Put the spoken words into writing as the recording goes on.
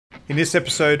In this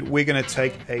episode, we're going to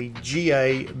take a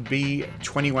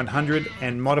GA-B2100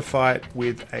 and modify it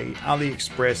with a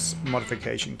AliExpress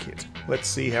modification kit. Let's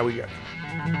see how we go.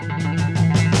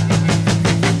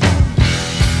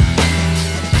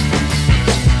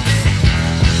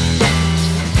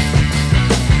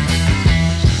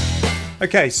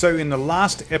 Okay, so in the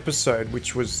last episode,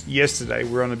 which was yesterday,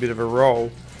 we're on a bit of a roll.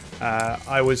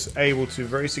 I was able to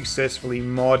very successfully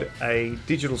mod a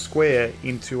digital square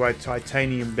into a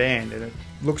titanium band, and it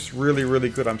looks really, really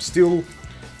good. I'm still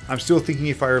thinking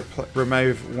if I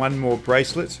remove one more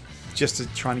bracelet, just to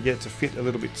try and get it to fit a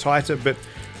little bit tighter. But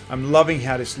I'm loving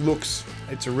how this looks.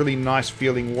 It's a really nice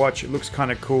feeling watch. It looks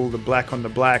kind of cool. The black on the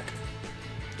black,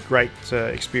 great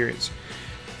experience.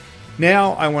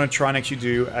 Now I want to try and actually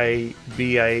do a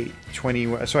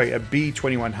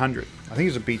B2100. I think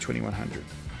it's a B2100.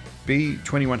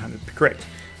 B2100, correct.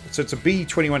 So it's a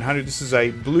B2100. This is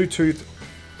a Bluetooth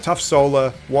tough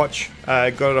solar watch.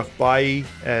 Got it off Buy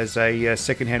as a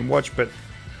second-hand watch, but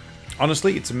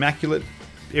honestly, it's immaculate.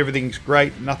 Everything's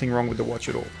great. Nothing wrong with the watch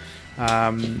at all.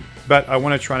 But I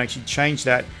want to try and actually change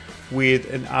that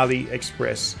with an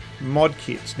AliExpress mod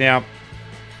kit. Now,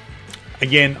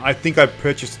 again, I think I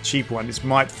purchased a cheap one. This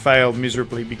might fail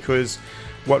miserably because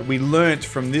what we learnt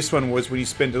from this one was when you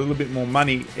spend a little bit more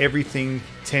money, everything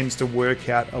tends to work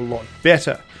out a lot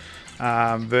better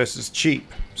versus cheap.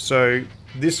 So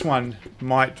this one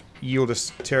might yield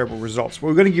us terrible results. But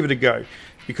we're going to give it a go,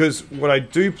 because what I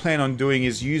do plan on doing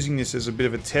is using this as a bit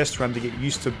of a test run to get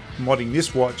used to modding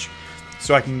this watch,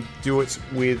 so I can do it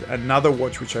with another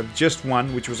watch which I've just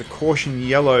won, which was a caution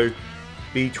yellow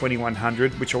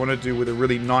B2100, which I want to do with a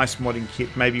really nice modding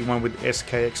kit, maybe one with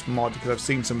SKX mod, because I've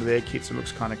seen some of their kits. It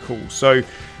looks kind of cool. So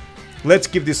let's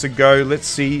give this a go. Let's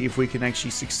see if we can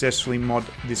actually successfully mod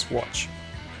this watch.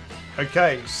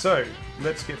 Okay, so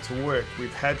let's get to work.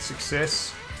 We've had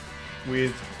success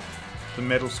with the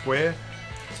metal square.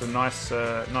 It's a nice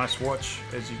nice watch,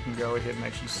 as you can go ahead and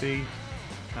actually see.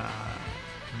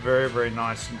 Very, very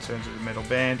nice in terms of the metal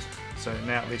band. So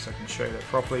now at least I can show you that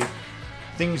properly.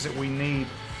 Things that we need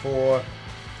for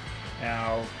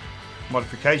our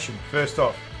modification. First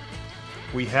off,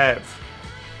 we have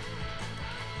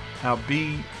our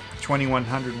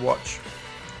B2100 watch.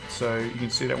 So you can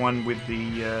see that one with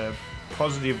the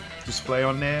positive display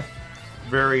on there.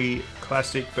 Very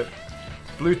classic, but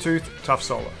Bluetooth, tough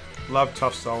solar. Love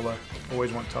tough solar,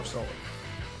 always want tough solar.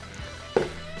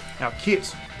 Our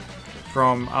kit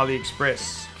from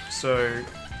AliExpress. So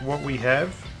what we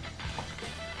have,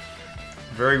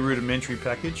 very rudimentary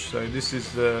package. So this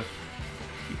is the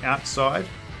outside.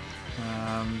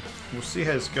 We'll see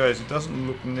how this goes. It doesn't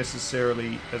look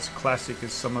necessarily as classic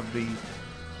as some of the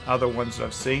other ones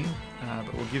I've seen,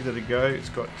 but we'll give it a go. It's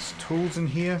got tools in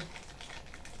here.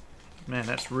 Man,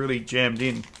 that's really jammed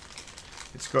in.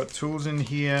 It's got tools in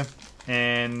here,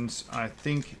 and I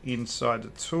think inside the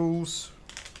tools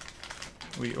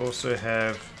we also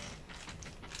have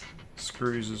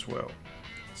screws as well.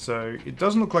 So it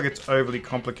doesn't look like it's overly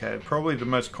complicated. Probably the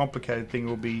most complicated thing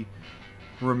will be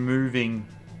removing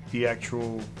the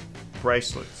actual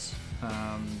bracelets.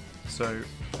 So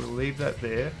we'll leave that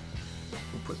there.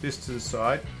 We'll put this to the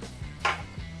side.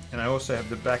 And I also have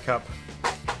the backup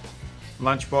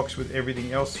lunchbox with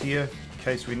everything else here in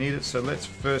case we need it. So let's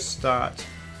first start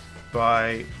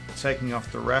by taking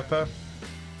off the wrapper.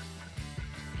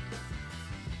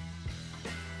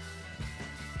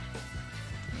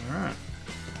 Alright.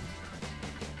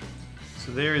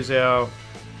 So there is our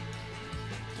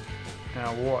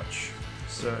watch.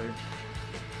 So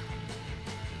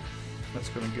that's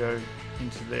going to go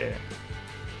into there.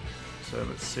 So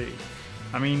let's see.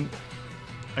 I mean,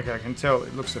 okay, I can tell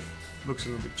it looks a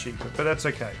little bit cheaper, but that's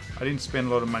okay. I didn't spend a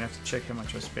lot of money. I have to check how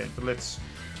much I spent, but let's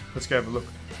go have a look.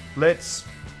 Let's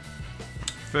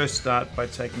first start by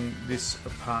taking this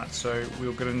apart. So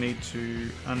we're going to need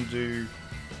to undo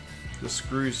the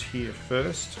screws here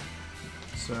first.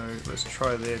 So let's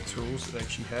try their tools that they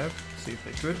actually have, see if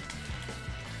they're good.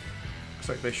 Looks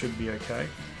like they should be okay.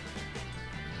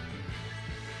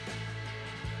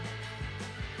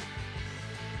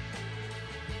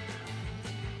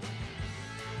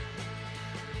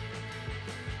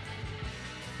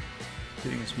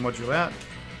 Getting this module out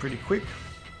pretty quick.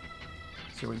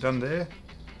 So we're done there.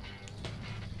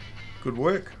 Good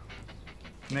work.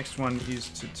 Next one is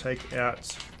to take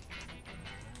out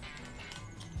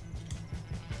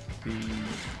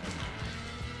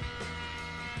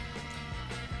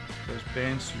those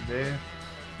bands through there.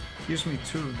 Gives me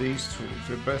two of these tools.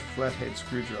 They're both flathead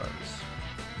screwdrivers.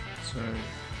 So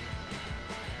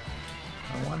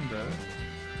I wonder.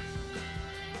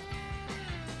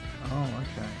 Oh,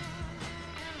 okay.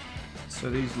 So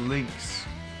these links,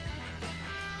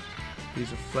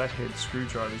 these are flathead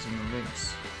screwdrivers in the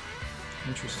links.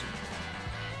 Interesting.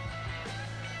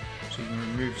 So you can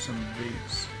remove some of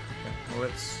these. Okay, well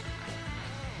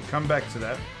we'll come back to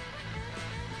that.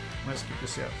 Let's get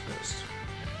this out first.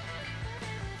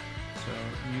 So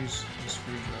use the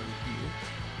screwdriver here.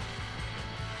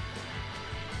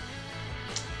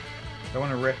 I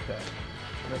want to wrap that.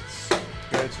 Let's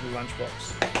go to the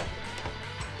lunchbox.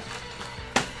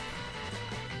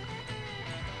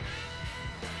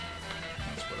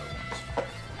 That's what I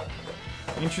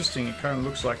want. Interesting, it kind of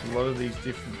looks like a lot of these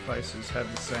different places have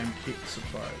the same kit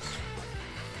suppliers.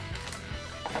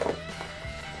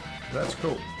 That's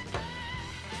cool.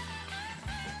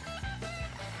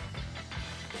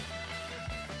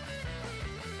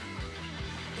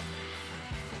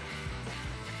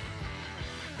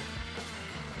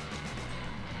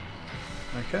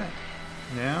 Okay,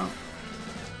 now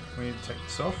we need to take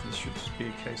this off. This should just be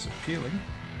a case of peeling.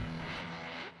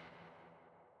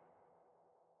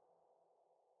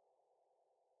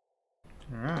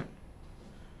 Alright,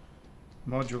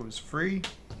 module is free.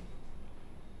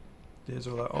 There's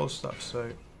all that old stuff, so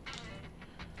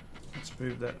let's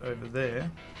move that over there.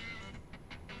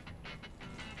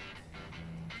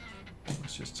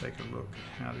 Let's just take a look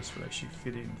at how this would actually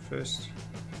fit in first.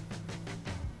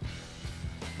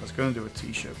 I was going to do a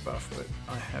t-shirt buff, but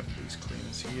I have these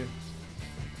cleaners here.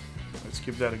 Let's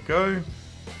give that a go.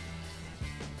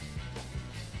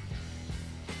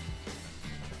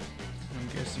 I'm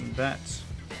guessing that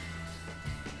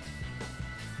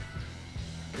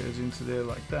goes into there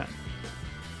like that.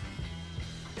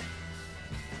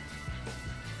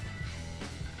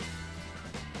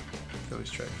 Fairly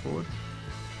straightforward.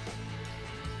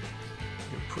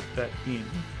 We'll put that in,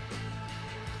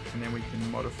 and then we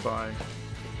can modify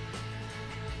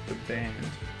the band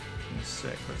in a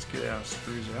sec. Let's get our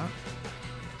screws out.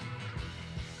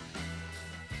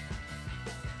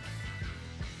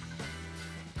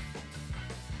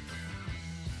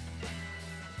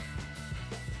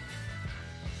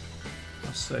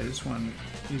 I'll say this one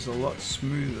is a lot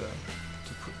smoother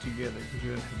to put together because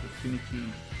you don't have the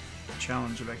finicky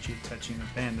challenge of actually attaching the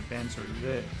band. The band's already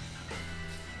there.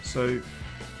 So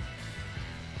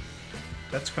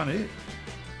that's kind of it.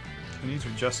 We need to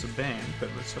adjust the band, but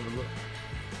let's have a look.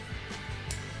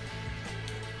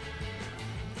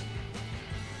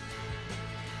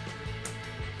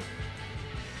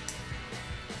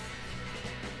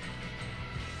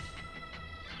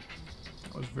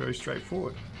 That was very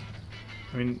straightforward.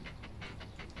 I mean,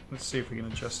 let's see if we can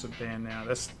adjust the band now.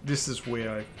 This is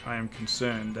where I am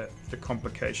concerned that the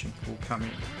complication will come in.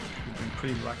 We've been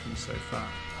pretty lucky so far.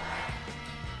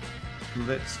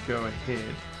 Let's go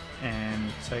ahead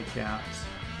and take out,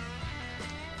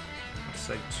 let's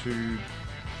say, 2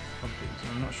 of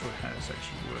these. I'm not sure how this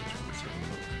actually works, but let's have a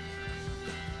look.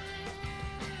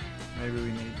 Maybe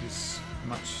we need this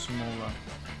much smaller.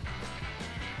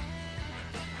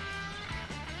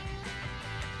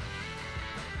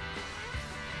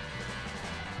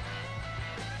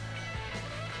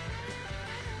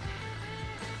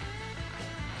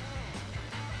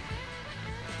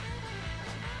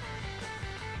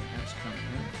 That's coming in.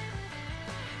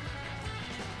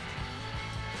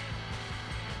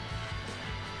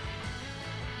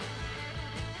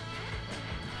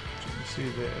 See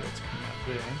there, that's coming out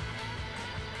there.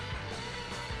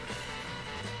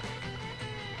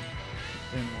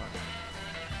 Then what?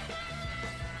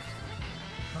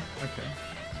 Oh, okay,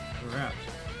 we're out.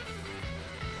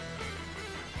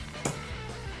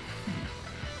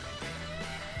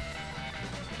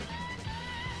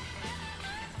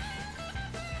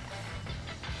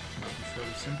 Might be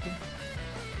fairly simple.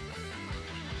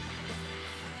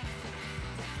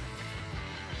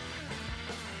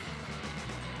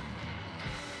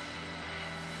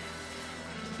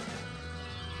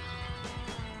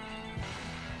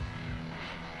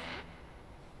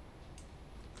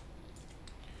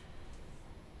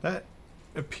 That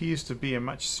appears to be a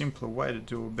much simpler way to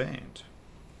do a band.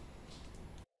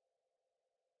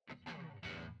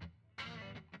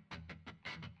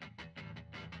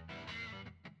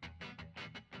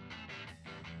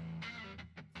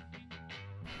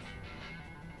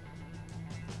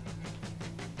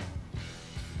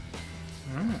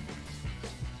 All right.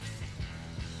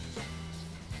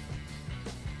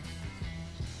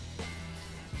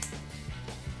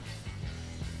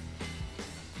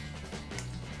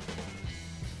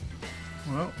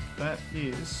 Well, that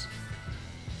is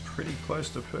pretty close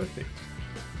to perfect.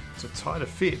 It's a tighter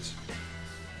fit,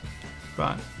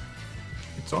 but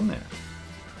it's on there.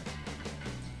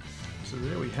 So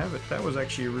there we have it. That was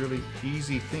actually a really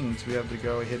easy thing to be able to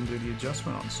go ahead and do the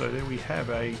adjustment on. So there we have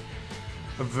a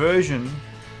version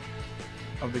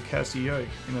of the Casio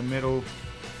in a metal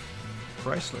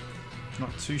bracelet.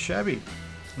 Not too shabby.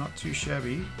 Not too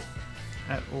shabby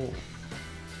at all.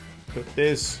 But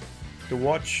there's the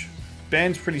watch.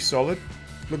 Band's pretty solid.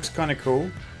 Looks kind of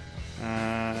cool.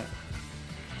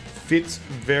 Fits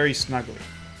very snugly.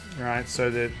 Right, so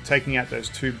the taking out those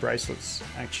two bracelets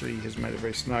actually has made it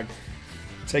very snug.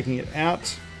 Taking it out,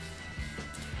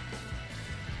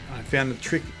 I found the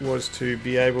trick was to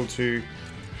be able to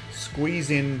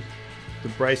squeeze in the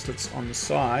bracelets on the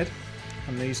side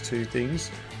on these two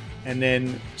things and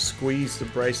then squeeze the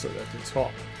bracelet at the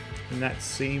top, and that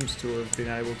seems to have been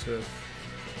able to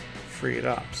free it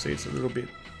up. See, it's a little bit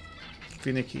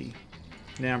finicky.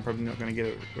 Now I'm probably not going to get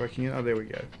it working. Oh, there we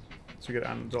go. So we got it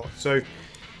undocked. So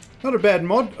not a bad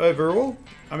mod overall.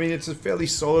 I mean, it's a fairly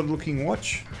solid looking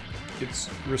watch. It's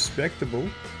respectable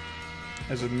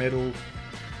as a metal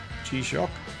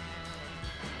G-Shock.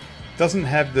 Doesn't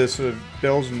have the sort of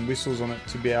bells and whistles on it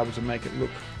to be able to make it look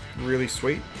really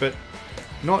sweet, but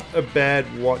not a bad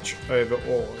watch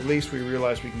overall. At least we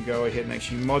realized we can go ahead and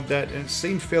actually mod that, and it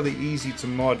seemed fairly easy to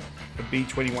mod a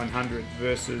B2100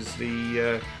 versus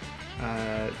the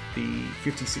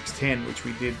 5610, which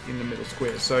we did in the middle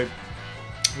square. So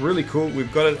really cool.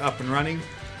 We've got it up and running.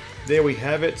 There we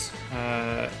have it.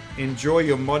 Enjoy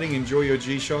your modding, enjoy your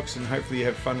G-Shocks, and hopefully you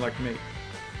have fun like me.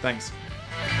 Thanks.